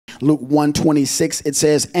Luke 1:26, it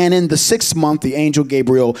says, and in the 6th month, the angel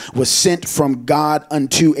Gabriel was sent from God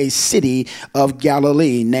unto a city of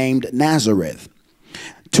Galilee named Nazareth,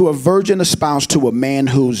 to a virgin espoused to a man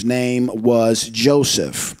whose name was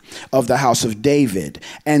Joseph, of the house of David.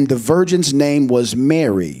 And the virgin's name was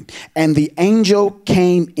Mary. And the angel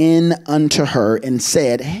came in unto her and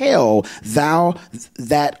said, Hail, thou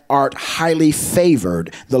that art highly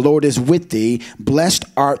favored, the Lord is with thee. Blessed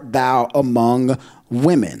art thou among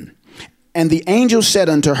women. And the angel said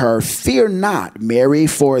unto her, Fear not, Mary,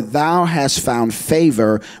 for thou hast found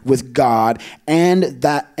favor with God, and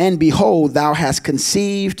behold, thou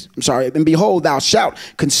shalt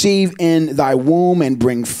conceive in thy womb, and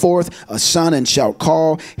bring forth a son, and shalt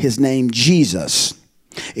call his name Jesus.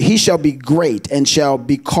 He shall be great, and shall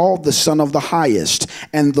be called the Son of the Highest,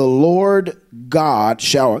 and the Lord God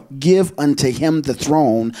shall give unto him the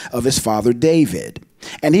throne of his father David.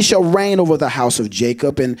 And he shall reign over the house of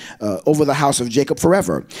Jacob, and over the house of Jacob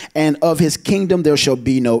forever. And of his kingdom there shall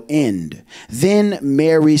be no end. Then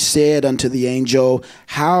Mary said unto the angel,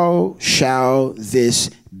 How shall this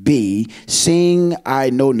be, seeing I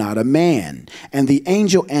know not a man? And the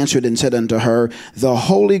angel answered and said unto her, The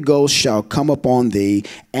Holy Ghost shall come upon thee,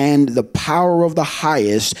 and the power of the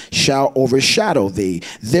highest shall overshadow thee.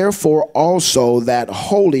 Therefore also that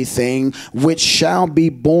holy thing which shall be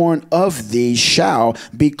born of thee shall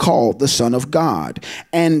be called the Son of God.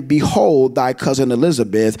 And behold, thy cousin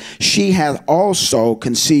Elizabeth, she hath also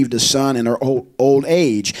conceived a son in her old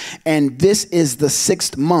age. And this is the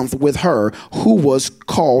 6th month with her who was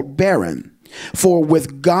called barren. For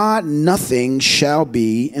with God nothing shall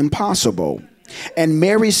be impossible. And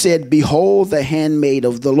Mary said, Behold, the handmaid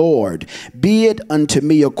of the Lord, be it unto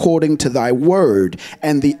me according to thy word.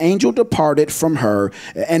 And the angel departed from her.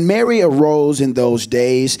 And Mary arose in those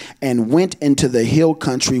days and went into the hill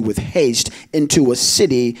country with haste into a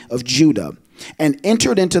city of Judah, and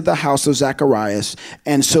entered into the house of Zacharias,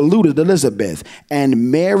 and saluted Elizabeth.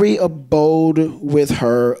 And Mary abode with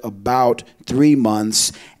her about 3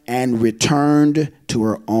 months, and returned to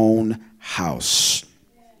her own house.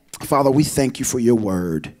 Father, we thank you for your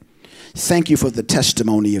word. Thank you for the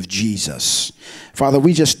testimony of Jesus. Father,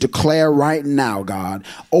 we just declare right now, God,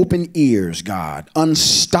 open ears, God,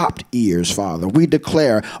 unstopped ears, Father. We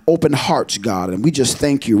declare open hearts, God, and we just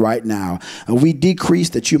thank you right now. And we decrease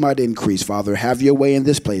that you might increase, Father. Have your way in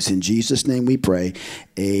this place. In Jesus' name we pray.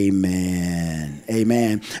 Amen.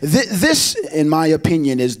 Amen. This, in my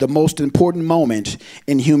opinion, is the most important moment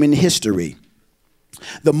in human history.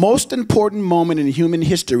 The most important moment in human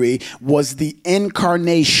history was the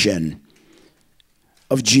incarnation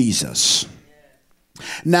of Jesus.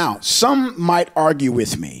 Now, some might argue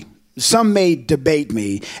with me. Some may debate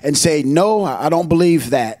me and say, no, I don't believe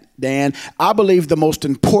that, Dan. I believe the most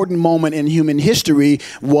important moment in human history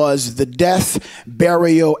was the death,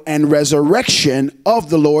 burial, and resurrection of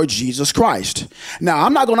the Lord Jesus Christ. Now,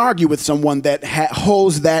 I'm not going to argue with someone that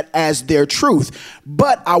holds that as their truth,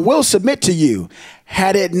 but I will submit to you,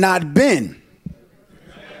 had it not been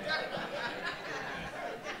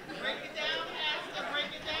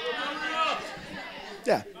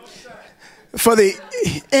for the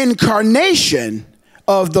incarnation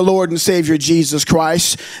of the Lord and Savior Jesus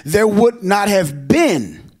Christ, there would not have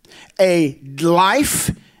been a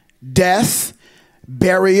life, death,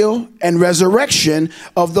 burial, and resurrection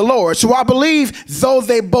of the Lord. So I believe, though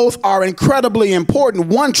they both are incredibly important,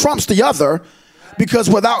 one trumps the other, because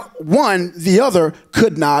without one, the other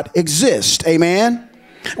could not exist. Amen.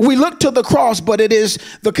 We look to the cross, but it is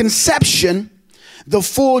the conception, the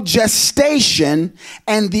full gestation,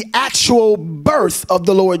 and the actual birth of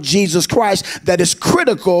the Lord Jesus Christ that is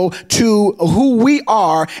critical to who we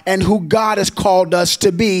are and who God has called us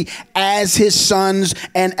to be as his sons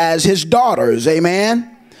and as his daughters.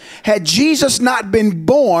 Amen. Had Jesus not been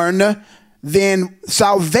born, then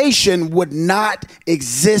salvation would not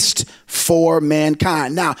exist for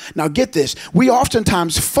mankind. Now get this. We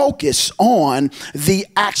oftentimes focus on the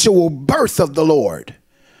actual birth of the Lord.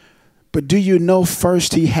 But do you know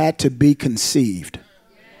first he had to be conceived?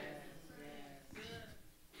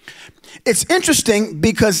 It's interesting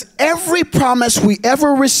because every promise we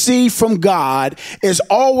ever receive from God is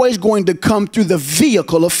always going to come through the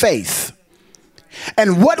vehicle of faith.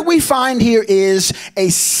 And what we find here is a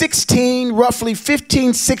 16, roughly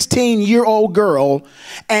 15, 16-year-old girl,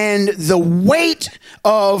 and the weight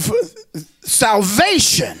of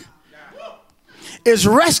salvation is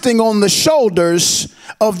resting on the shoulders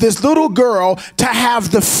of this little girl to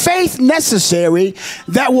have the faith necessary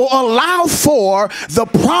that will allow for the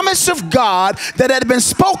promise of God that had been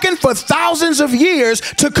spoken for thousands of years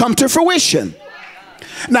to come to fruition.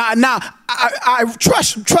 Now, I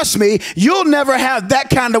trust me, you'll never have that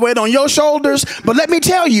kind of weight on your shoulders. But let me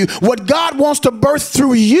tell you, what God wants to birth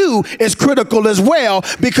through you is critical as well,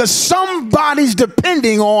 because somebody's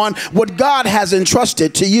depending on what God has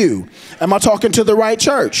entrusted to you. Am I talking to the right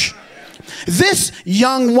church? This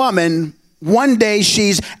young woman, one day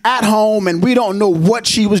she's at home and we don't know what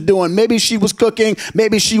she was doing. Maybe she was cooking,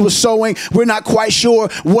 maybe she was sewing. We're not quite sure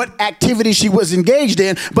what activity she was engaged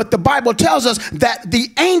in, but the Bible tells us that the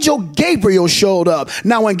angel Gabriel showed up.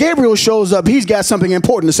 Now, when Gabriel shows up, he's got something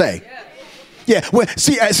important to say. Yeah, well,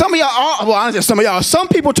 see, some of y'all, some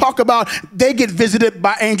people talk about they get visited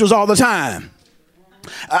by angels all the time.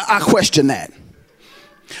 I question that.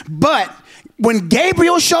 But when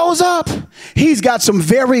Gabriel shows up, he's got some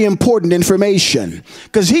very important information,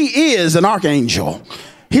 because he is an archangel.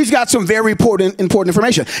 He's got some very important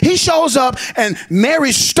information. He shows up and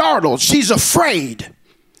Mary's startled. She's afraid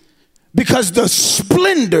because the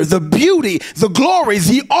splendor, the beauty, the glory,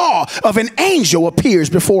 the awe of an angel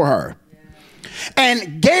appears before her.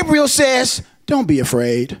 And Gabriel says, "Don't be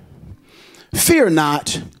afraid. Fear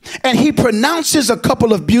not." And he pronounces a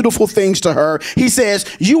couple of beautiful things to her. He says,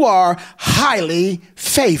 "You are highly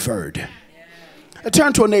favored."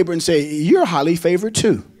 Turn to a neighbor and say, "You're highly favored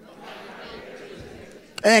too."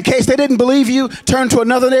 And in case they didn't believe you, turn to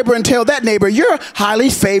another neighbor and tell that neighbor, "You're highly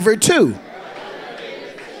favored too."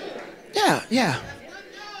 Yeah.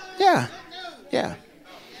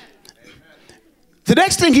 The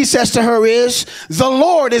next thing he says to her is, "The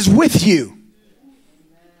Lord is with you."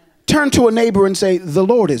 Turn to a neighbor and say, "The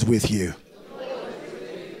Lord is with you."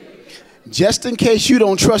 Just in case you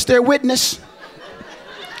don't trust their witness,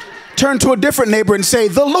 turn to a different neighbor and say,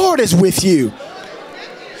 "The Lord is with you."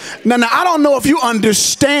 Now, I don't know if you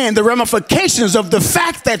understand the ramifications of the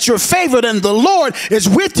fact that you're favored and the Lord is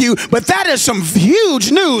with you, but that is some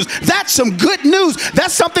huge news. That's some good news.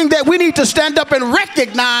 That's something that we need to stand up and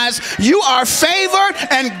recognize. You are favored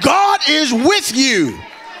and God is with you.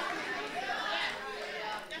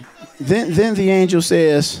 Then the angel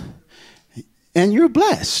says, "And you're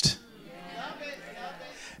blessed."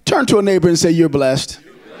 Turn to a neighbor and say, "You're blessed."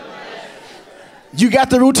 You got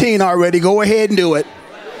the routine already. Go ahead and do it.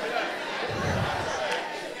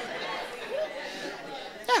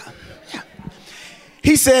 Yeah.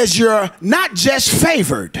 He says, "You're not just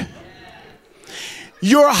favored.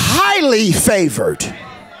 You're highly favored."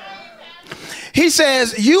 He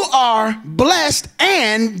says, "You are blessed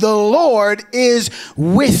and the Lord is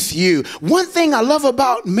with you." One thing I love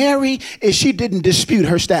about Mary is she didn't dispute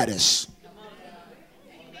her status.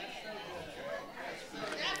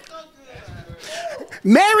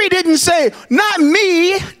 Mary didn't say, "Not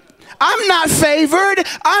me. I'm not favored.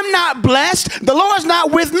 I'm not blessed. The Lord's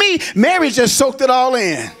not with me." Mary just soaked it all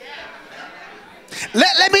in.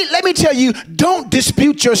 Let me tell you, don't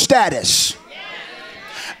dispute your status.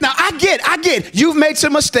 Now, I get, you've made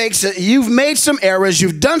some mistakes, you've made some errors,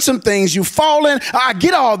 you've done some things, you've fallen, I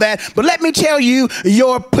get all that, but let me tell you,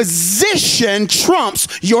 your position trumps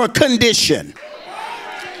your condition.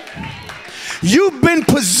 You've been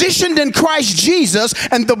positioned in Christ Jesus,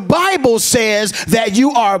 and the Bible says that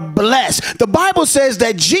you are blessed. The Bible says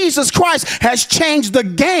that Jesus Christ has changed the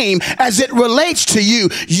game as it relates to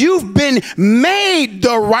you. You've been made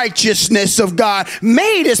the righteousness of God.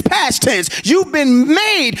 Made is past tense. You've been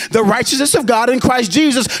made the righteousness of God in Christ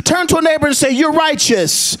Jesus. Turn to a neighbor and say, "You're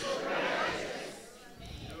righteous."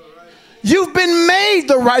 You've been made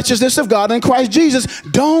the righteousness of God in Christ Jesus.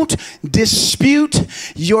 Don't dispute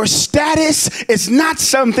your status. It's not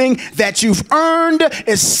something that you've earned.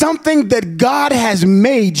 It's something that God has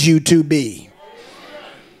made you to be.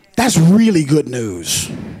 That's really good news.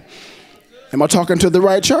 Am I talking to the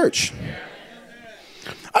right church?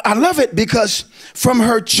 I love it because from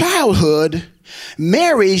her childhood,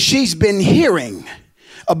 Mary, she's been hearing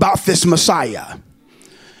about this Messiah.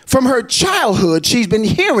 From her childhood, she's been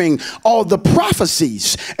hearing all the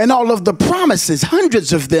prophecies and all of the promises,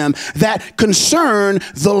 hundreds of them, that concern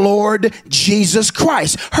the Lord Jesus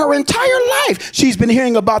Christ. Her entire life, she's been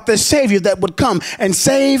hearing about the Savior that would come and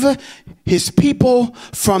save his people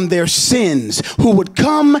from their sins, who would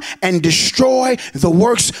come and destroy the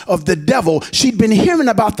works of the devil. She'd been hearing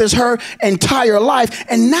about this her entire life.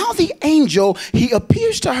 And now the angel, he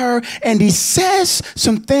appears to her and he says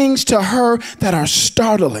some things to her that are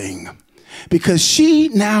startling, because she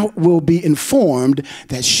now will be informed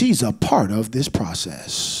that she's a part of this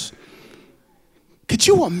process. Could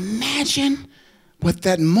you imagine what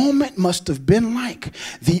that moment must have been like.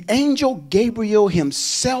 The angel Gabriel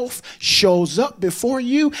himself shows up before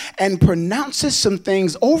you and pronounces some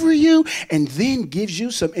things over you and then gives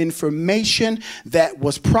you some information that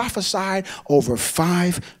was prophesied over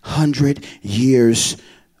 500 years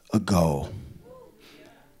ago.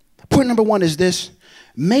 Point number one is this: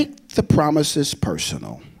 make the promises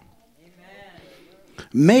personal.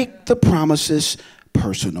 Make the promises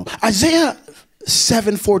personal. Isaiah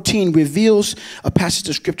 7:14 reveals a passage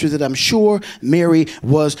of scripture that I'm sure Mary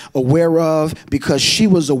was aware of, because she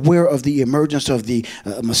was aware of the emergence of the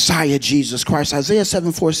Messiah, Jesus Christ. Isaiah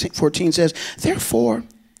 7:14 says, therefore,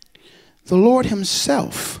 the Lord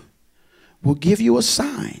himself will give you a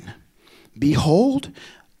sign. Behold,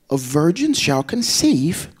 a virgin shall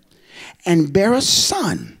conceive and bear a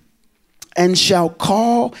son, and shall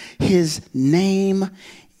call his name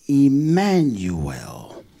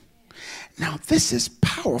Emmanuel. Now, this is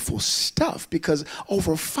powerful stuff, because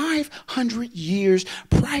over 500 years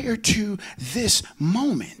prior to this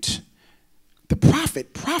moment, the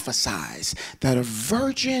prophet prophesies that a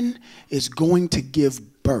virgin is going to give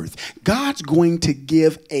birth. God's going to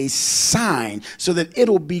give a sign so that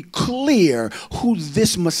it'll be clear who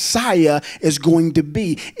this Messiah is going to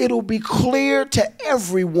be. It'll be clear to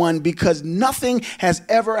everyone, because nothing has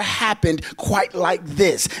ever happened quite like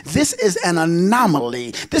this. This is an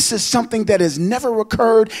anomaly. This is something that has never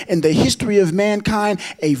occurred in the history of mankind.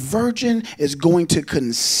 A virgin is going to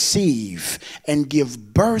conceive and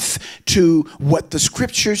give birth to what the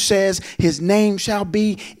scripture says his name shall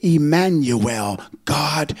be Emmanuel,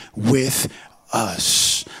 God with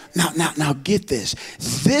us. Now get this.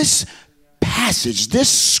 This passage, this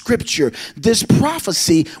scripture, this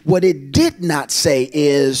prophecy, what it did not say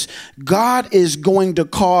is God is going to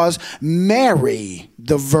cause Mary,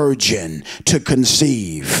 the virgin, to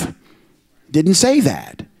conceive. Didn't say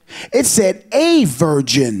that. It said a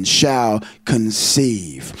virgin shall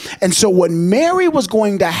conceive. And so what Mary was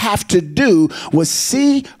going to have to do was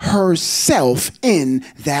see herself in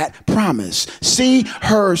that promise. See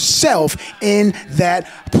herself in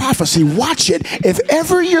that prophecy. Watch it. If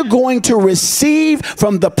ever you're going to receive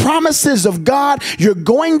from the promises of God, you're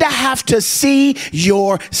going to have to see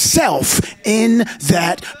yourself in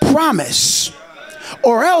that promise.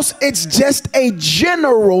 Or else it's just a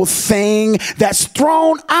general thing that's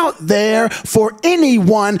thrown out there for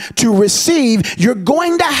anyone to receive. You're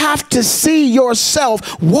going to have to see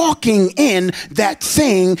yourself walking in that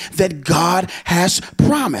thing that God has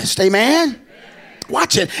promised. Amen?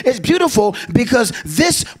 Watch it. It's beautiful, because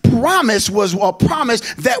this promise was a promise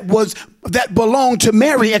that belonged to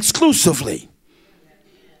Mary exclusively.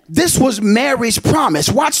 This was Mary's promise.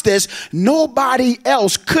 Watch this. Nobody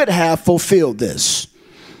else could have fulfilled this.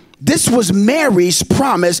 This was Mary's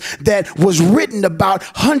promise that was written about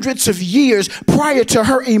hundreds of years prior to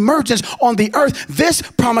her emergence on the earth. This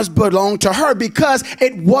promise belonged to her because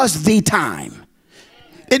it was the time.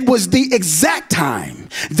 It was the exact time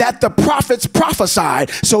that the prophets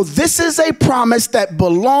prophesied. So this is a promise that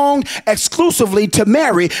belonged exclusively to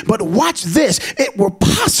Mary. But watch this. It was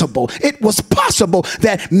possible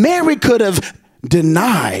that Mary could have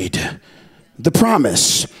denied the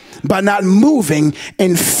promise by not moving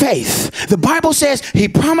in faith. The Bible says he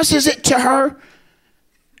promises it to her.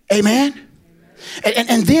 Amen.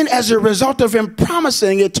 And then as a result of him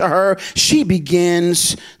promising it to her, she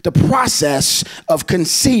begins the process of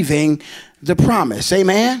conceiving the promise.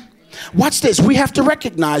 Amen. Watch this. We have to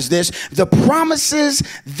recognize this. The promises,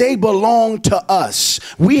 they belong to us.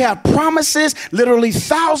 We have promises, literally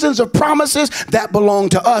thousands of promises that belong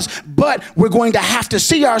to us, but we're going to have to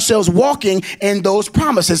see ourselves walking in those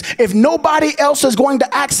promises. If nobody else is going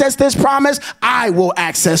to access this promise, I will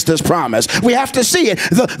access this promise. We have to see it.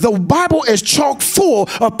 The Bible is chock full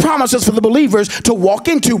of promises for the believers to walk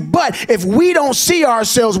into, but if we don't see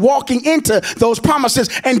ourselves walking into those promises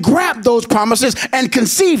and grab those promises and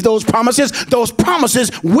conceive those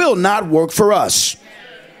promises will not work for us.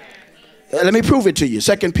 Let me prove it to you.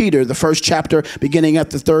 2 Peter, the 1st chapter, beginning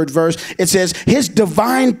at the 3rd verse, it says, his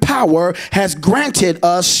divine power has granted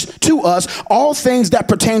to us all things that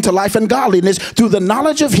pertain to life and godliness through the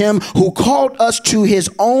knowledge of him who called us to his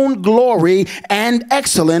own glory and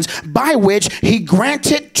excellence, by which he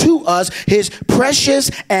granted to us his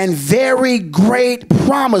precious and very great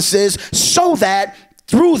promises, so that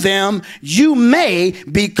through them, you may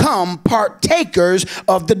become partakers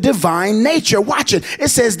of the divine nature. Watch it. It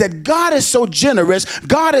says that God is so generous,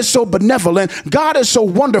 God is so benevolent, God is so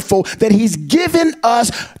wonderful that he's given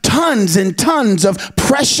us tons and tons of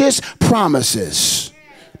precious promises.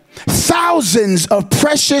 Thousands of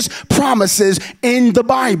precious promises in the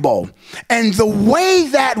Bible. And the way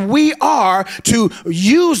that we are to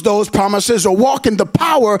use those promises or walk in the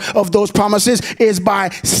power of those promises is by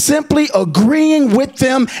simply agreeing with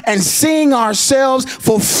them and seeing ourselves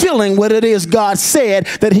fulfilling what it is God said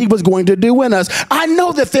that he was going to do in us. I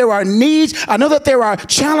know that there are needs. I know that there are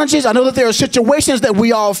challenges. I know that there are situations that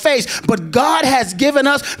we all face, but God has given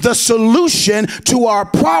us the solution to our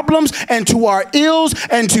problems and to our ills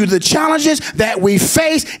and to the challenges that we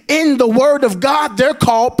face in the Word of God. They're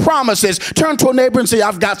called promises. Turn to a neighbor and say,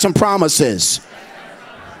 I've got some promises.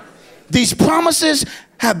 These promises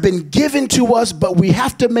have been given to us, but we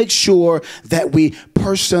have to make sure that we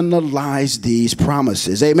personalize these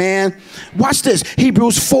promises. Amen. Watch this.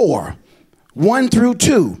 Hebrews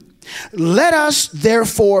 4:1-2. Let us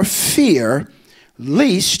therefore fear,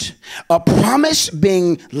 lest a promise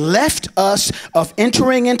being left us of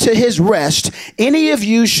entering into his rest, any of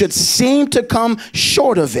you should seem to come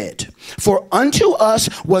short of it. For unto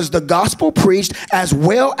us was the gospel preached as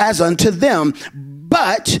well as unto them.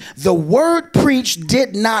 But the word preached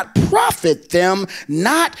did not profit them,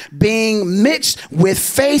 not being mixed with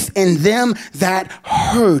faith in them that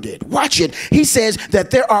heard it. Watch it. He says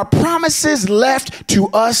that there are promises left to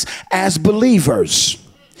us as believers,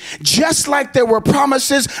 just like there were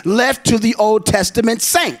promises left to the Old Testament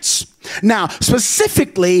saints. Now,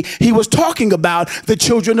 specifically, he was talking about the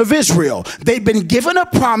children of Israel. They'd been given a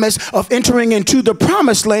promise of entering into the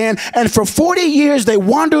promised land, and for 40 years they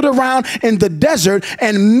wandered around in the desert,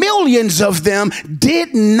 and millions of them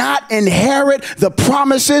did not inherit the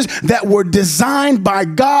promises that were designed by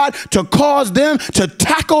God to cause them to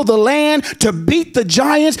tackle the land, to beat the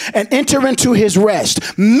giants, and enter into his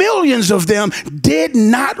rest. Millions of them did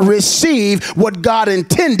not receive what God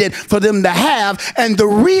intended for them to have, and the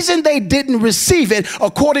reason they didn't receive it,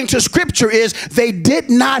 according to scripture, is they did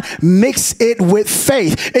not mix it with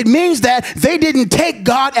faith. It means that they didn't take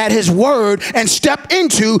God at his word and step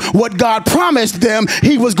into what God promised them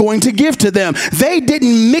he was going to give to them. They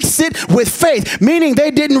didn't mix it with faith, meaning they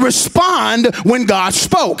didn't respond when God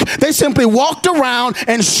spoke. They simply walked around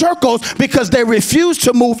in circles because they refused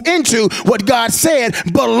to move into what God said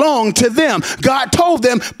belonged to them. God told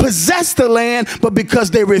them, possess the land, but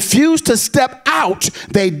because they refused to step out,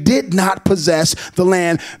 they did not possess the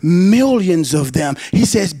land. Millions of them. He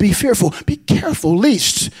says, be fearful, be careful,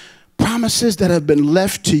 lest promises that have been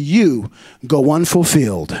left to you go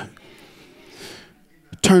unfulfilled.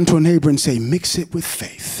 Turn to a neighbor and say, mix it with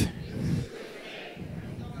faith.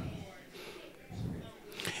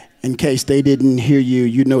 In case they didn't hear you,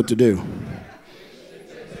 you know what to do.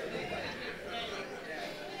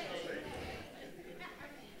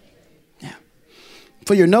 Yeah.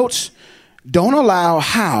 For your notes, don't allow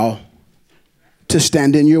how to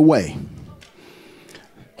stand in your way.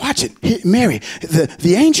 Watch it. Mary,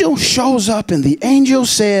 the angel shows up and the angel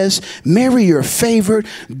says, Mary, you're favored.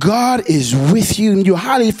 God is with you. You're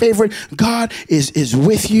highly favored. God is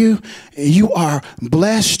with you. You are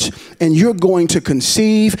blessed and you're going to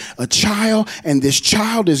conceive a child, and this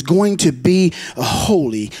child is going to be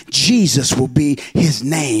holy. Jesus will be his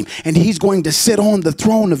name, and he's going to sit on the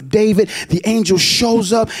throne of David. The angel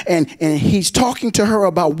shows up and he's talking to her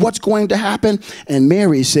about what's going to happen. And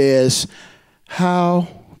Mary says, how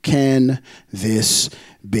can this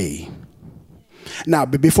be? Now,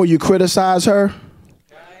 before you criticize her,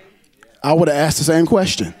 I would have asked the same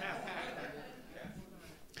question.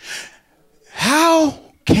 How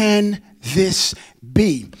can this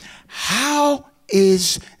be? How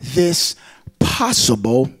is this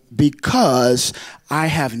possible? Because I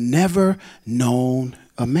have never known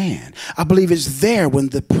a man. I believe it's there when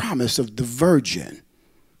the promise of the virgin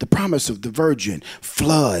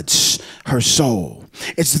floods her soul.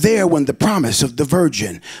 It's there when the promise of the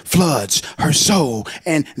virgin floods her soul.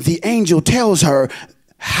 And the angel tells her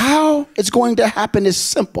how it's going to happen is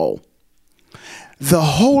simple. The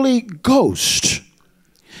Holy Ghost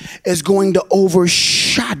is going to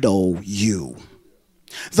overshadow you.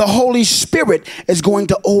 The Holy Spirit is going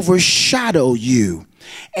to overshadow you.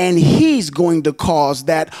 And he's going to cause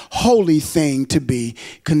that holy thing to be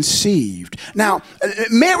conceived. Now,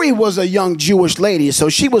 Mary was a young Jewish lady, so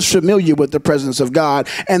she was familiar with the presence of God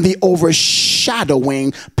and the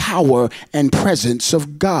overshadowing power and presence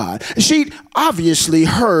of God. She obviously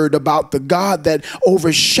heard about the God that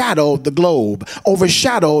overshadowed the globe,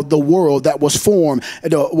 overshadowed the world that was formed,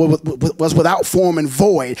 was without form and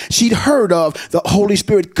void. She'd heard of the Holy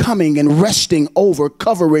Spirit coming and resting over,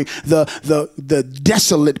 covering the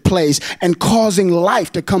desolate place and causing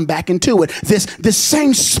life to come back into it. This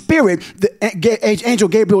same spirit, the angel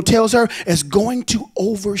Gabriel tells her, is going to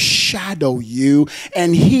overshadow you,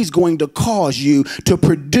 and he's going to cause you to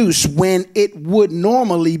produce produce when it would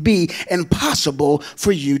normally be impossible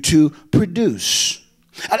for you to produce.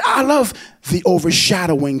 I love the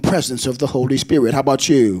overshadowing presence of the Holy Spirit. How about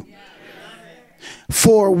you?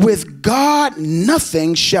 For with God,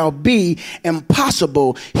 nothing shall be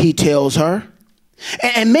impossible, he tells her.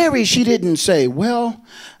 And Mary, she didn't say, well,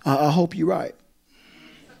 I hope you're right.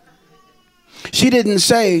 She didn't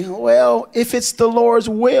say, well, if it's the Lord's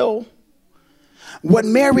will. What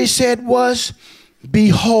Mary said was,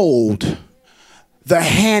 behold, the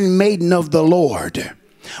handmaiden of the Lord.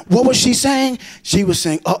 What was she saying? She was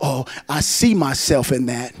saying, uh-oh, I see myself in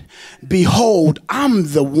that. Behold, I'm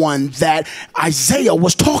the one that Isaiah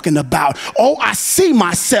was talking about. Oh, I see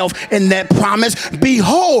myself in that promise.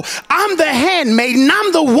 Behold, I'm the handmaiden.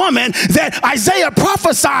 I'm the woman that Isaiah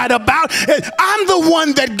prophesied about. I'm the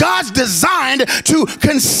one that God's designed to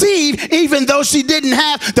conceive, even though she didn't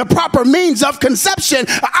have the proper means of conception.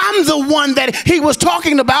 I'm the one that he was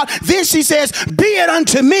talking about. Then she says, be it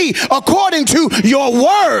unto me according to your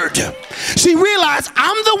word. She realized,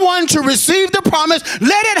 I'm the one to receive the promise.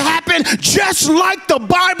 Let it happen just like the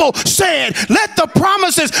Bible said. Let the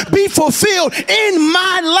promises be fulfilled in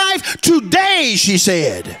my life today, she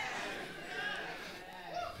said.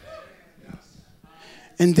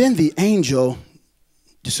 And then the angel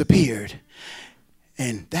disappeared.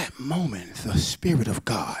 And that moment, the Spirit of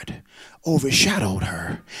God overshadowed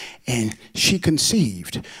her, and she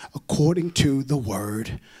conceived according to the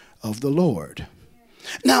word of the Lord.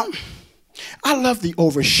 Now, I love the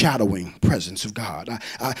overshadowing presence of God.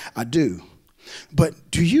 I do. But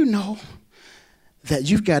do you know that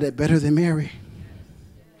you've got it better than Mary?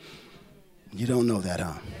 You don't know that,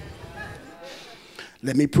 huh?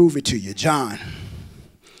 Let me prove it to you. John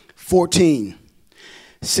 14,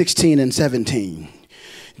 16 and 17.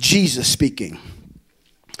 Jesus speaking.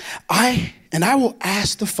 I will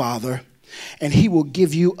ask the Father, and he will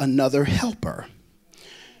give you another helper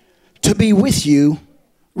to be with you.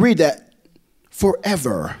 Read that.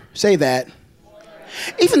 Forever. Say that.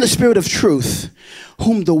 Even the Spirit of truth,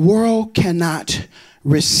 whom the world cannot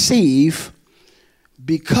receive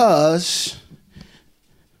because,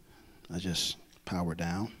 I just power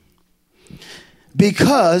down,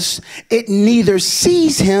 because it neither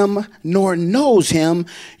sees him nor knows him.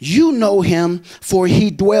 You know him, for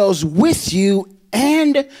he dwells with you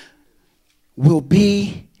and will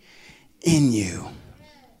be in you.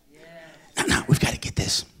 Now, we've got to get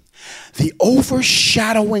this. The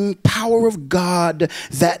overshadowing power of God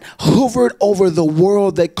that hovered over the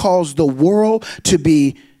world, that caused the world to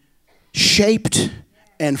be shaped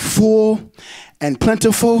and full and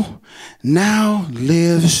plentiful, now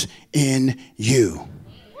lives in you.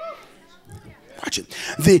 Watch it.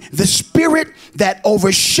 The Spirit that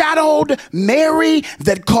overshadowed Mary,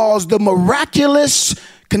 that caused the miraculous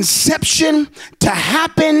conception to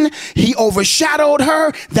happen, he overshadowed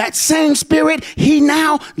her. That same Spirit, he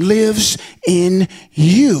now lives in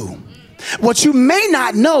you. What you may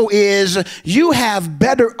not know is you have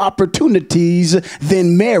better opportunities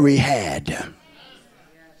than Mary had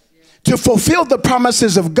to fulfill the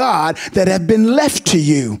promises of God that have been left to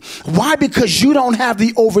you. Why? Because you don't have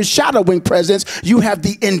the overshadowing presence. You have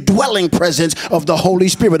the indwelling presence of the Holy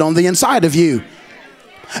Spirit on the inside of you.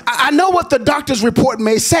 I know what the doctor's report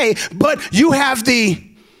may say, but you have the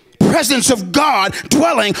presence of God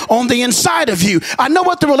dwelling on the inside of you. I know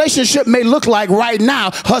what the relationship may look like right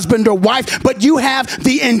now, husband or wife, but you have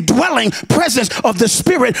the indwelling presence of the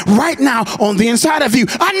Spirit right now on the inside of you.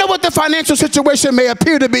 I know what the financial situation may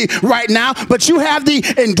appear to be right now, but you have the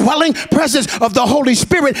indwelling presence of the Holy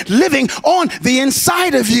Spirit living on the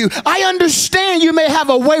inside of you. I understand you may have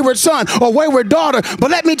a wayward son or wayward daughter,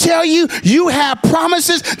 but let me tell you, you have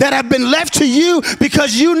promises that have been left to you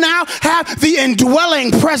because you now have the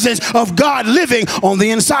indwelling presence of God living on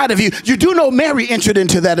the inside of you. You do know Mary entered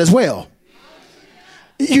into that as well.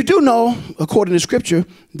 You do know, according to Scripture,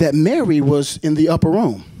 that Mary was in the upper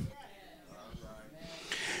room.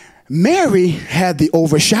 Mary had the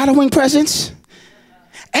overshadowing presence,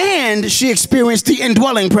 and she experienced the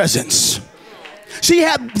indwelling presence. She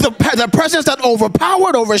had the presence that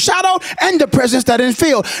overpowered, overshadowed, and the presence that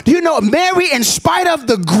infilled. Do you know, Mary, in spite of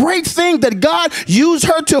the great thing that God used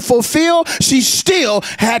her to fulfill, she still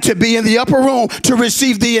had to be in the upper room to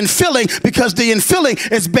receive the infilling, because the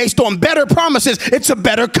infilling is based on better promises. It's a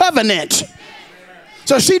better covenant.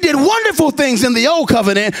 So she did wonderful things in the old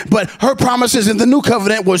covenant, but her promises in the new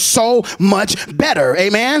covenant were so much better.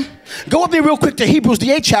 Amen. Go with me real quick to Hebrews, the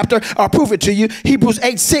 8th chapter. I'll prove it to you. Hebrews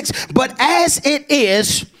 8:6. But as it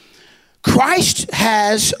is, Christ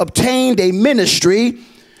has obtained a ministry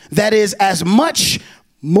that is as much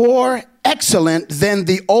more excellent than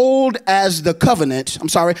the old as the covenant.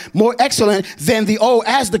 More excellent than the old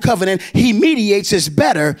as the covenant. He mediates is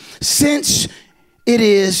better, since it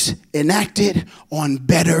is enacted on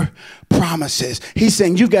better promises. He's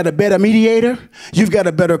saying you've got a better mediator, you've got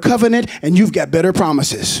a better covenant, and you've got better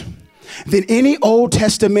promises than any Old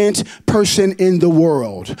Testament person in the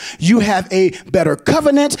world. You have a better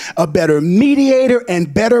covenant, a better mediator,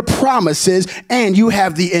 and better promises, and you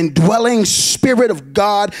have the indwelling Spirit of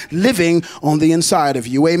God living on the inside of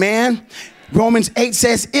you. Amen? Romans 8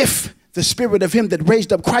 says, if the Spirit of him that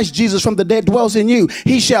raised up Christ Jesus from the dead dwells in you,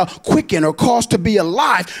 he shall quicken or cause to be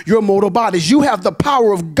alive your mortal bodies. You have the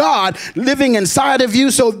power of God living inside of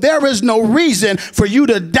you, so there is no reason for you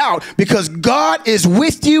to doubt, because God is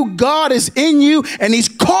with you, God is in you, and he's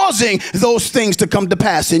causing those things to come to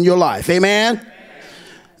pass in your life. Amen?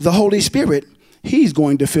 The Holy Spirit, he's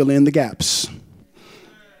going to fill in the gaps.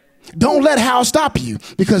 Don't let how stop you,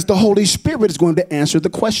 because the Holy Spirit is going to answer the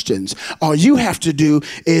questions. All you have to do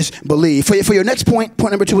is believe. For your next point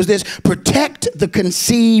number 2 is this: protect the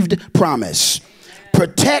conceived promise.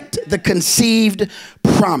 Protect the conceived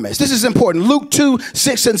promise. This is important. Luke 2,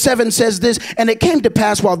 6 and 7 says this, and it came to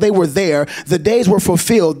pass while they were there, the days were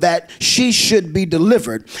fulfilled that she should be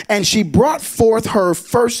delivered. And she brought forth her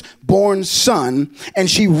firstborn son, and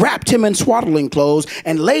she wrapped him in swaddling clothes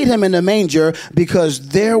and laid him in a manger, because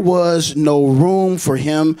there was no room for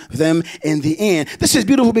them in the inn. This is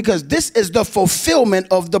beautiful, because this is the fulfillment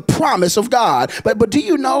of the promise of God. But do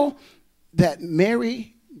you know that Mary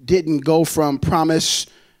didn't go from promise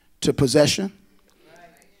to possession?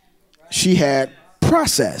 She had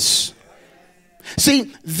process.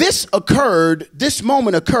 See, this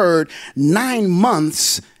moment occurred 9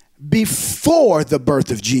 months before the birth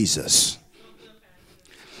of Jesus.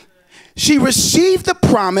 She received the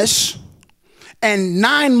promise, and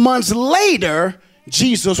 9 months later,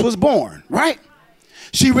 Jesus was born, right?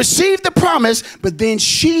 She received the promise, but then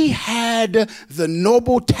she had the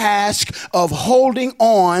noble task of holding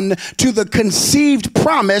on to the conceived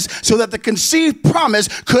promise, so that the conceived promise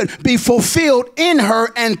could be fulfilled in her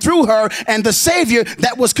and through her, and the Savior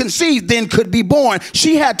that was conceived then could be born.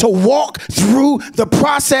 She had to walk through the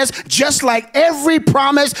process, just like every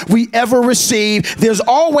promise we ever receive. There's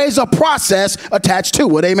always a process attached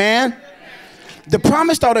to it. Amen? The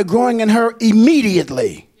promise started growing in her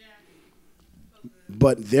immediately.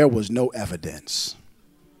 But there was no evidence.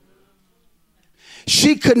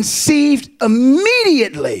 She conceived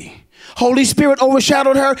immediately. Holy Spirit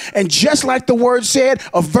overshadowed her, and just like the word said,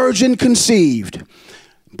 a virgin conceived.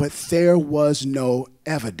 But there was no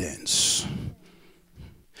evidence.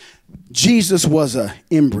 Jesus was an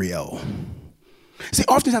embryo. See,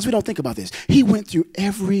 oftentimes we don't think about this. He went through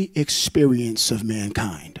every experience of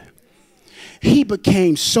mankind. He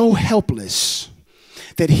became so helpless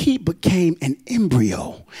that he became an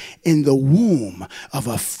embryo in the womb of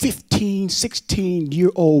a 15,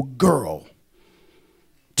 16-year-old girl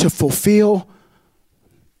to fulfill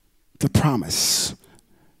the promise,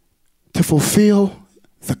 to fulfill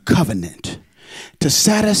the covenant, to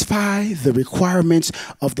satisfy the requirements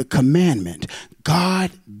of the commandment.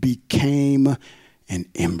 God became an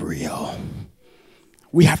embryo.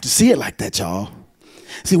 We have to see it like that, y'all.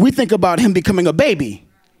 See, we think about him becoming a baby.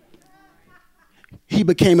 He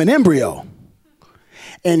became an embryo,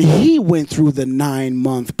 and he went through the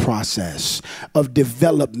 9-month process of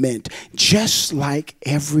development, just like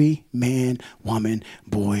every man, woman,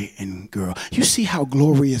 boy, and girl. You see how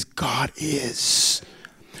glorious God is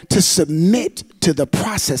to submit to the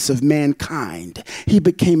process of mankind. He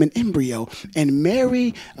became an embryo, and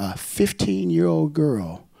Mary, a 15-year-old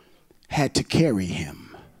girl, had to carry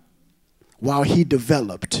him while he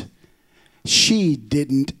developed. She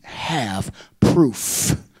didn't have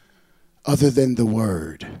proof other than the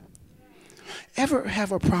word. Ever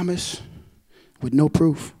have a promise with no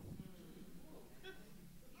proof?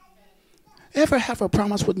 Ever have a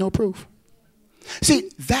promise with no proof? See,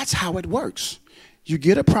 that's how it works. You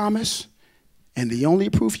get a promise, and the only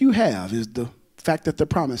proof you have is the fact that the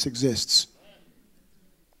promise exists.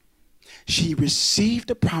 She received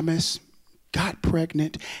a promise, got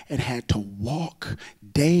pregnant, and had to walk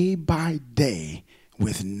day by day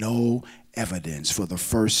with no evidence for the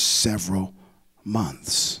first several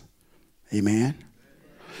months. Amen?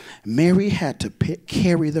 Mary had to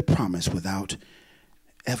carry the promise without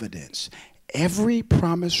evidence. Every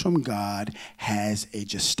promise from God has a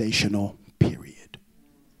gestational period.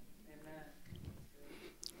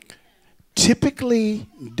 Typically,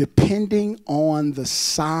 depending on the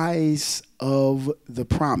size of the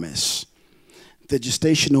promise, the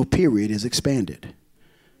gestational period is expanded.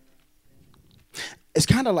 It's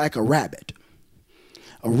kind of like a rabbit.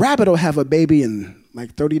 A rabbit will have a baby in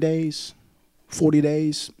like 30 days, 40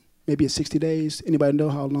 days, maybe 60 days. Anybody know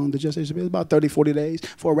how long the gestation is? About 30, 40 days.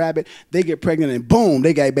 For a rabbit, they get pregnant and boom,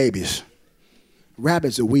 they got babies.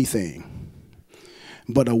 Rabbit's a wee thing.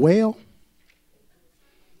 But a whale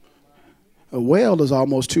is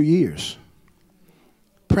almost 2 years.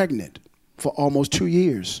 Pregnant for almost 2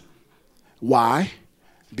 years. Why?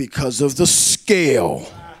 Because of the scale.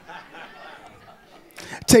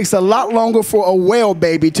 Takes a lot longer for a whale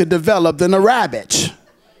baby to develop than a rabbit,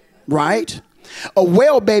 right? A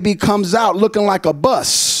whale baby comes out looking like a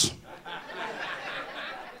bus.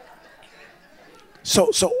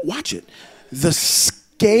 So watch it. The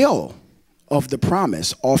scale of the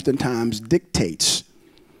promise oftentimes dictates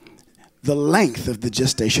the length of the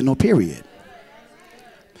gestational period.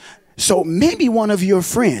 So maybe one of your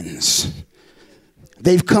friends,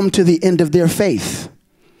 they've come to the end of their faith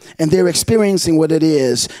and they're experiencing what it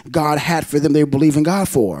is God had for them, they believe in God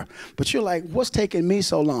for. But you're like, what's taking me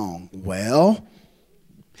so long? Well,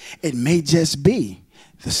 it may just be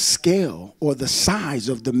the scale or the size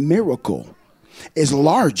of the miracle is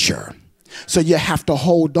larger. So you have to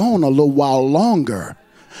hold on a little while longer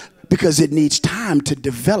because it needs time to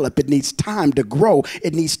develop. It needs time to grow.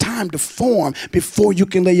 It needs time to form before you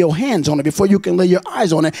can lay your hands on it, before you can lay your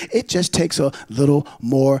eyes on it. It just takes a little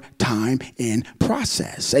more time in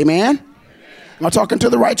process. Amen? Am I talking to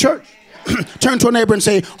the right church? Turn to a neighbor and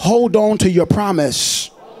say, hold on to your promise.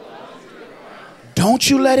 Don't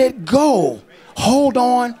you let it go. Hold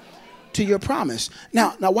on to your promise.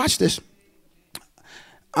 Now watch this.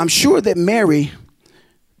 I'm sure that Mary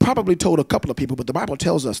probably told a couple of people, but the Bible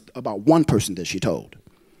tells us about one person that she told.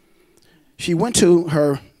 She went to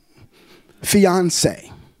her fiance,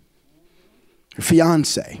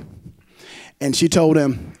 and she told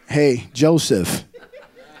him, hey, Joseph,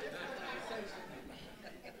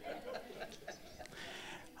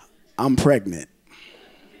 I'm pregnant.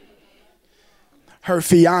 Her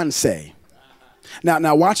fiance.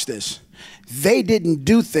 Now watch this. They didn't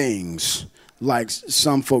do things like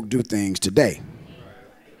some folk do things today.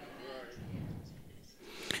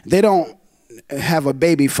 They don't have a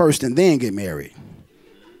baby first and then get married.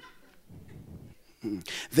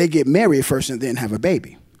 They get married first and then have a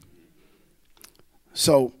baby.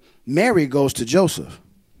 So Mary goes to Joseph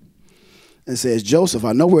and says, Joseph,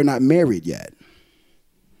 I know we're not married yet.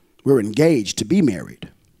 We're engaged to be married,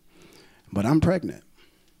 but I'm pregnant.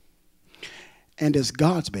 And it's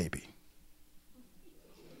God's baby.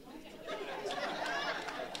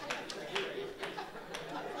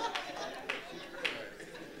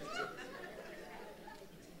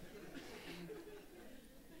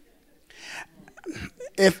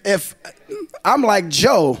 If I'm like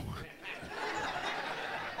Joe,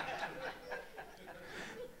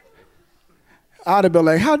 I'd have been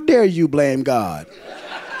like, how dare you blame God?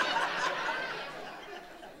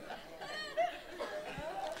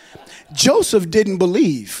 Joseph didn't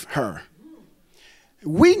believe her.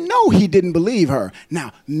 We know he didn't believe her.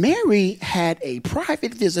 Now, Mary had a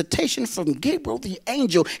private visitation from Gabriel the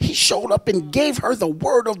angel. He showed up and gave her the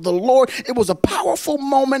word of the Lord. It was a powerful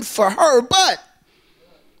moment for her, but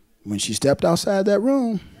when she stepped outside that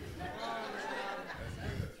room,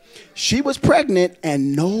 she was pregnant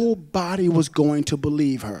and nobody was going to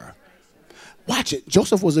believe her. Watch it.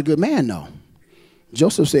 Joseph was a good man, though.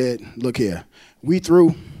 Joseph said, look here, we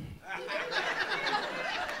through.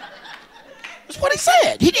 That's what he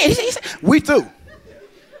said. He did. He said, we through.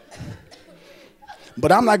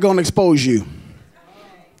 But I'm not going to expose you.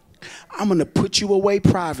 I'm going to put you away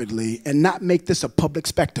privately and not make this a public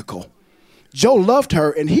spectacle. Joe loved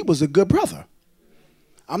her, and he was a good brother.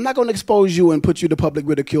 I'm not going to expose you and put you to public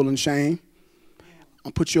ridicule and shame.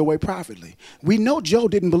 I'll put you away privately. We know Joe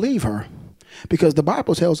didn't believe her because the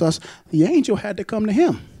Bible tells us the angel had to come to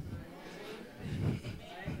him.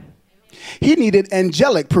 He needed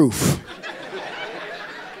angelic proof.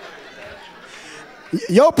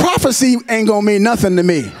 Your prophecy ain't going to mean nothing to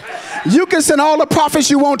me. You can send all the prophets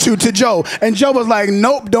you want to Joe. And Joe was like,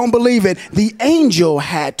 nope, don't believe it. The angel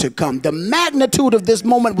had to come. The magnitude of this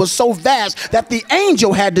moment was so vast that the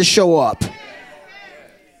angel had to show up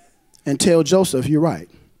and tell Joseph, you're right.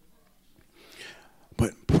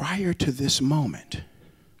 But prior to this moment,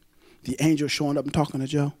 the angel showing up and talking to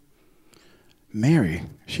Joe, Mary,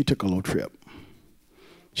 she took a little trip.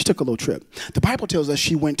 The Bible tells us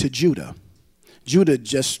she went to Judah. Judah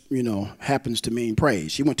just, happens to mean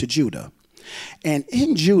praise. She went to Judah. And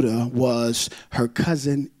in Judah was her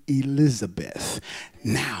cousin Elizabeth.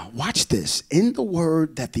 Now, watch this. In the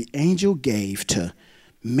word that the angel gave to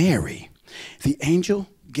Mary, the angel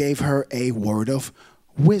gave her a word of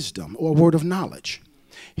wisdom or a word of knowledge.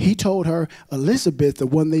 He told her, Elizabeth, the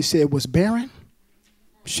one they said was barren,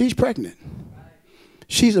 she's pregnant.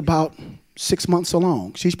 She's about 6 months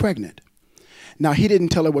along. She's pregnant. Now, he didn't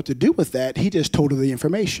tell her what to do with that. He just told her the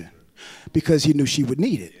information because he knew she would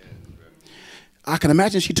need it. I can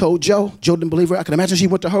imagine she told Joe. Joe didn't believe her. I can imagine she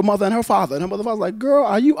went to her mother and her father. And her mother was like, girl,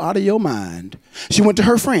 are you out of your mind? She went to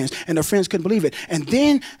her friends, and her friends couldn't believe it. And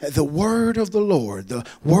then the word of the Lord, the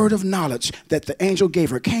word of knowledge that the angel gave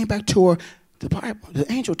her came back to her. The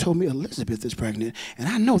angel told me Elizabeth is pregnant, and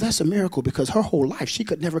I know that's a miracle because her whole life she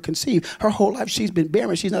could never conceive. Her whole life she's been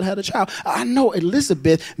barren. She's not had a child. I know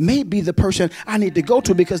Elizabeth may be the person I need to go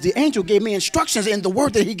to because the angel gave me instructions in the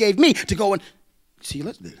word that he gave me to go and see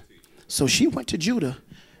Elizabeth. So she went to Judah,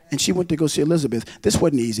 and she went to go see Elizabeth. This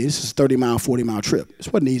wasn't easy. This is a 30-mile, 40-mile trip.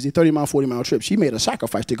 This wasn't easy, 30-mile, 40-mile trip. She made a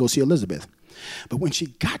sacrifice to go see Elizabeth. But when she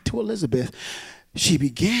got to Elizabeth, she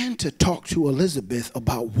began to talk to Elizabeth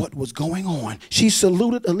about what was going on. She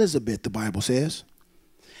saluted Elizabeth, the Bible says.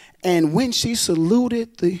 And when she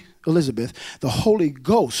saluted Elizabeth, the Holy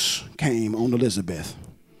Ghost came on Elizabeth.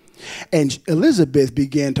 And Elizabeth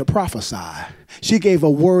began to prophesy. She gave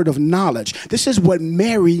a word of knowledge. This is what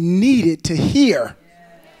Mary needed to hear.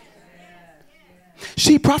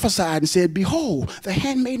 She prophesied and said, behold, the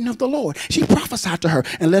handmaiden of the Lord. She prophesied to her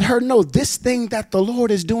and let her know this thing that the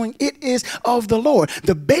Lord is doing, it is of the Lord.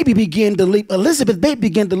 The baby began to leap. Elizabeth's baby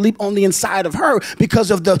began to leap on the inside of her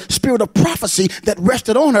because of the spirit of prophecy that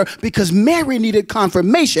rested on her, because Mary needed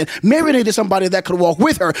confirmation. Mary needed somebody that could walk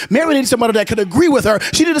with her. Mary needed somebody that could agree with her.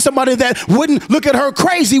 She needed somebody that wouldn't look at her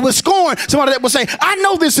crazy with scorn. Somebody that would say, I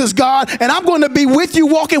know this is God, and I'm going to be with you,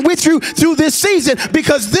 walking with you through this season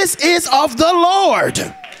because this is of the Lord.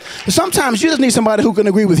 Sometimes you just need somebody who can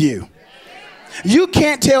agree with you. You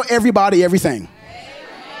can't tell everybody everything.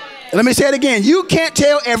 Let me say it again. You can't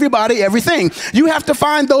tell everybody everything. You have to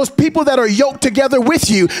find those people that are yoked together with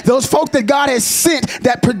you. Those folk that God has sent,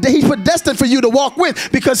 that He's predestined for you to walk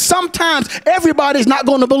with. Because sometimes everybody's not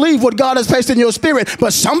going to believe what God has placed in your spirit.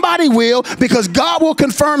 But somebody will, because God will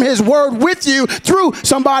confirm his word with you through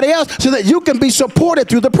somebody else so that you can be supported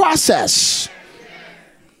through the process.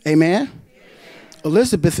 Amen.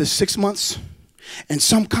 Elizabeth is 6 months, and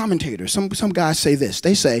some commentators, some guys say this.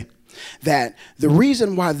 They say that the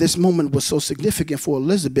reason why this moment was so significant for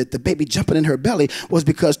Elizabeth, the baby jumping in her belly, was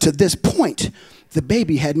because to this point, the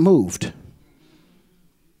baby had moved.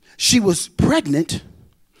 She was pregnant,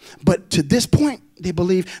 but to this point, they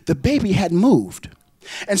believe the baby had moved.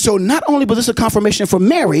 And so not only was this a confirmation for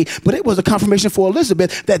Mary, but it was a confirmation for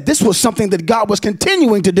Elizabeth that this was something that God was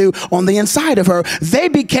continuing to do on the inside of her. They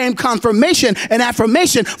became confirmation and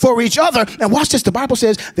affirmation for each other. And watch this. The Bible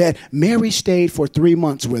says that Mary stayed for 3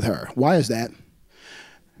 months with her. Why is that?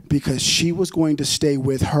 Because she was going to stay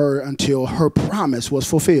with her until her promise was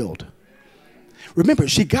fulfilled. Remember,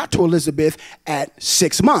 she got to Elizabeth at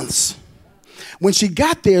 6 months. When she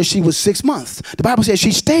got there, she was 6 months. The Bible says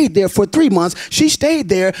she stayed there for 3 months. She stayed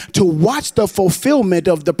there to watch the fulfillment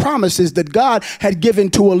of the promises that God had given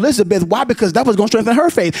to Elizabeth. Why? Because that was going to strengthen her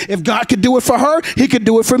faith. If God could do it for her, he could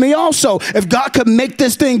do it for me also. If God could make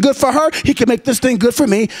this thing good for her, he could make this thing good for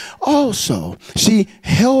me also. She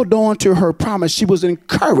held on to her promise. She was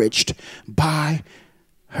encouraged by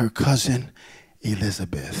her cousin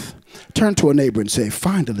Elizabeth. Turn to a neighbor and say,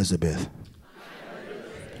 find Elizabeth.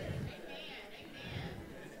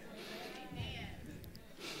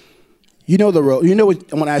 You know the road. You know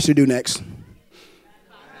what I want to ask you to do next.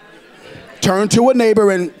 Turn to a neighbor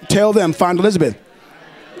and tell them, find Elizabeth.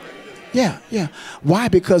 Yeah. Why?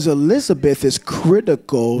 Because Elizabeth is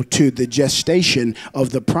critical to the gestation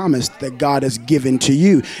of the promise that God has given to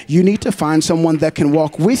you. You need to find someone that can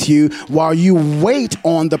walk with you while you wait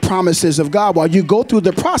on the promises of God. While you go through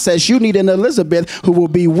the process, you need an Elizabeth who will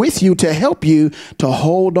be with you to help you to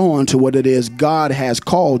hold on to what it is God has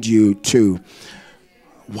called you to.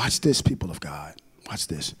 Watch this, people of God. Watch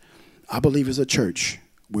this. I believe as a church,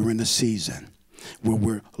 we're in a season where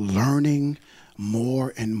we're learning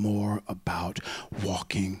more and more about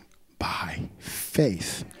walking by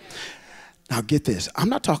faith. Now get this. I'm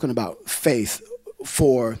not talking about faith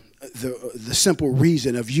for the simple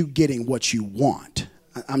reason of you getting what you want.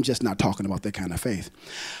 I'm just not talking about that kind of faith.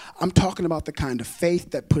 I'm talking about the kind of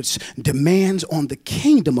faith that puts demands on the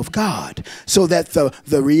kingdom of God so that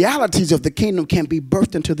the realities of the kingdom can be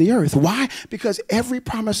birthed into the earth. Why? Because every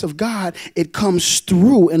promise of God, it comes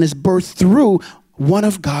through and is birthed through one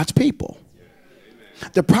of God's people.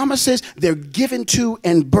 The promises, they're given to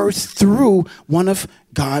and birthed through one of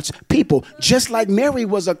God's people. Just like Mary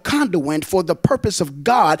was a conduit for the purpose of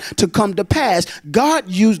God to come to pass, God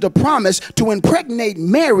used a promise to impregnate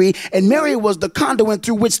Mary, and Mary was the conduit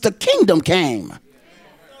through which the kingdom came.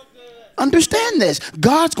 Understand this.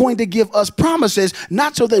 God's going to give us promises,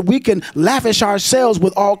 not so that we can lavish ourselves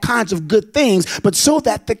with all kinds of good things, but so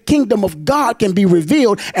that the kingdom of God can be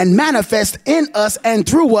revealed and manifest in us and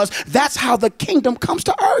through us. That's how the kingdom comes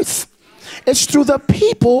to earth. It's through the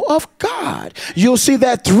people of God. You'll see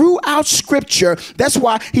that throughout Scripture. That's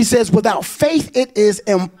why he says without faith it is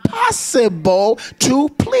impossible to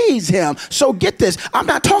please him. So get this. I'm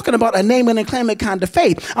not talking about a name it and claim it kind of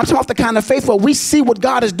faith. I'm talking about the kind of faith where we see what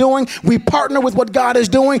God is doing, we partner with what God is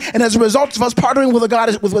doing, and as a result of us partnering with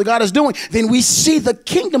what God is doing, then we see the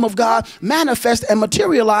kingdom of God manifest and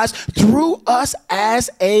materialize through us as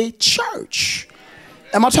a church.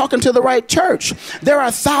 Am I talking to the right church? There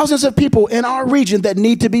are thousands of people in our region that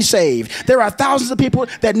need to be saved. There are thousands of people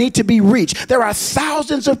that need to be reached. There are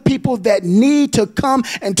thousands of people that need to come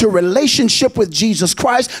into relationship with Jesus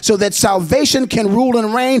Christ so that salvation can rule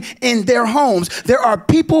and reign in their homes. There are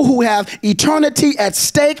people who have eternity at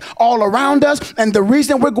stake all around us. And the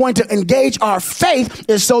reason we're going to engage our faith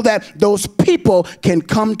is so that those people can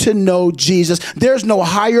come to know Jesus. There's no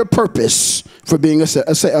higher purpose for being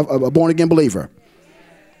a born-again believer.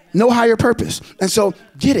 No higher purpose. And so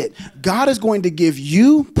get it. God is going to give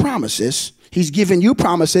you promises. He's given you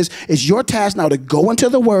promises. It's your task now to go into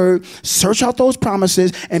the word, search out those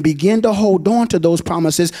promises, and begin to hold on to those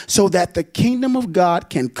promises so that the kingdom of God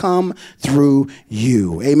can come through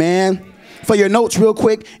you. Amen. For your notes real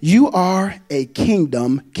quick, you are a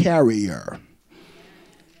kingdom carrier.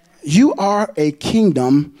 You are a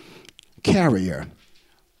kingdom carrier.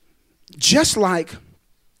 Just like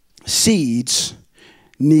seeds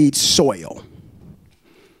need soil.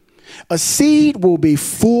 A seed will be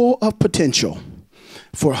full of potential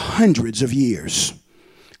for hundreds of years.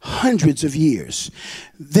 Hundreds of years.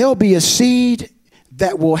 There'll be a seed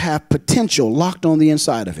that will have potential locked on the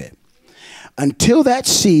inside of it. Until that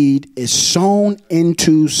seed is sown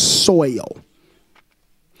into soil,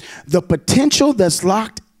 the potential that's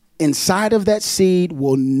locked inside of that seed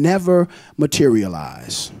will never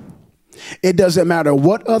materialize. It doesn't matter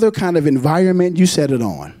what other kind of environment you set it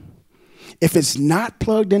on. If it's not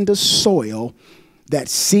plugged into soil, that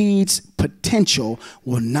seed's potential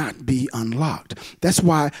will not be unlocked. That's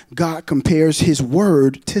why God compares his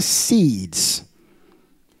word to seeds.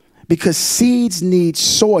 Because seeds need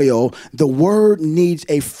soil, the word needs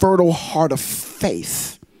a fertile heart of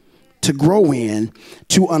faith to grow in,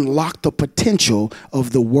 to unlock the potential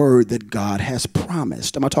of the word that God has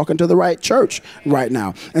promised. Am I talking to the right church right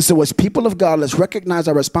now? And so as people of God, let's recognize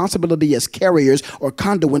our responsibility as carriers or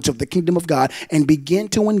conduits of the kingdom of God and begin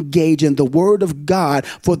to engage in the word of God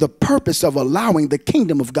for the purpose of allowing the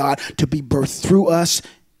kingdom of God to be birthed through us,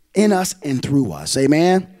 in us, and through us.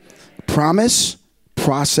 Amen? Promise,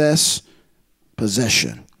 process,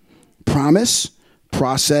 possession. Promise,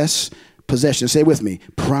 process, possession. Say it with me.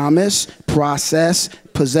 Promise, process,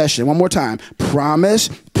 possession. One more time. Promise,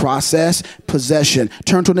 process, possession.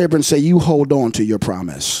 Turn to a neighbor and say, you hold on to your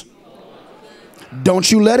promise. Don't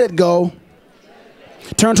you let it go.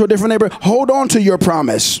 Turn to a different neighbor. Hold on to your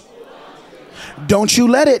promise. Don't you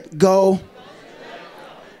let it go.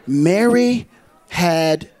 Mary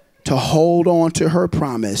had to hold on to her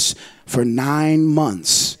promise for 9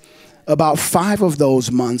 months. About 5 of those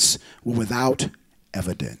months were without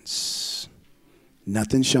evidence.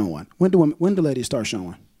 Nothing showing. When do ladies start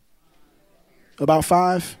showing? About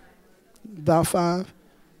 5? About 5?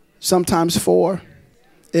 Sometimes 4.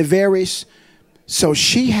 It varies. So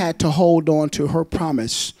she had to hold on to her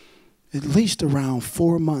promise at least around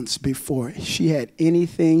 4 months before she had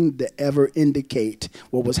anything to ever indicate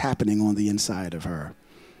what was happening on the inside of her.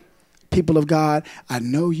 People of God, I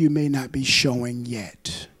know you may not be showing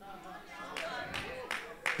yet.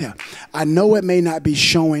 Yeah, I know it may not be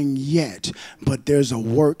showing yet, but there's a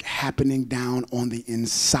work happening down on the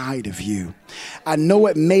inside of you. I know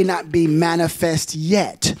it may not be manifest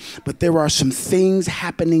yet, but there are some things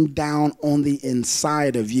happening down on the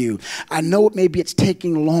inside of you. I know maybe it's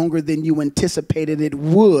taking longer than you anticipated it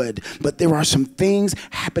would, but there are some things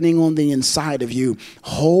happening on the inside of you.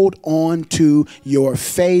 Hold on to your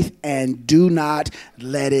faith and do not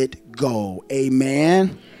let it go.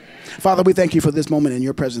 Amen. Father, we thank you for this moment in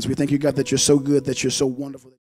your presence. We thank you, God, that you're so good, that you're so wonderful.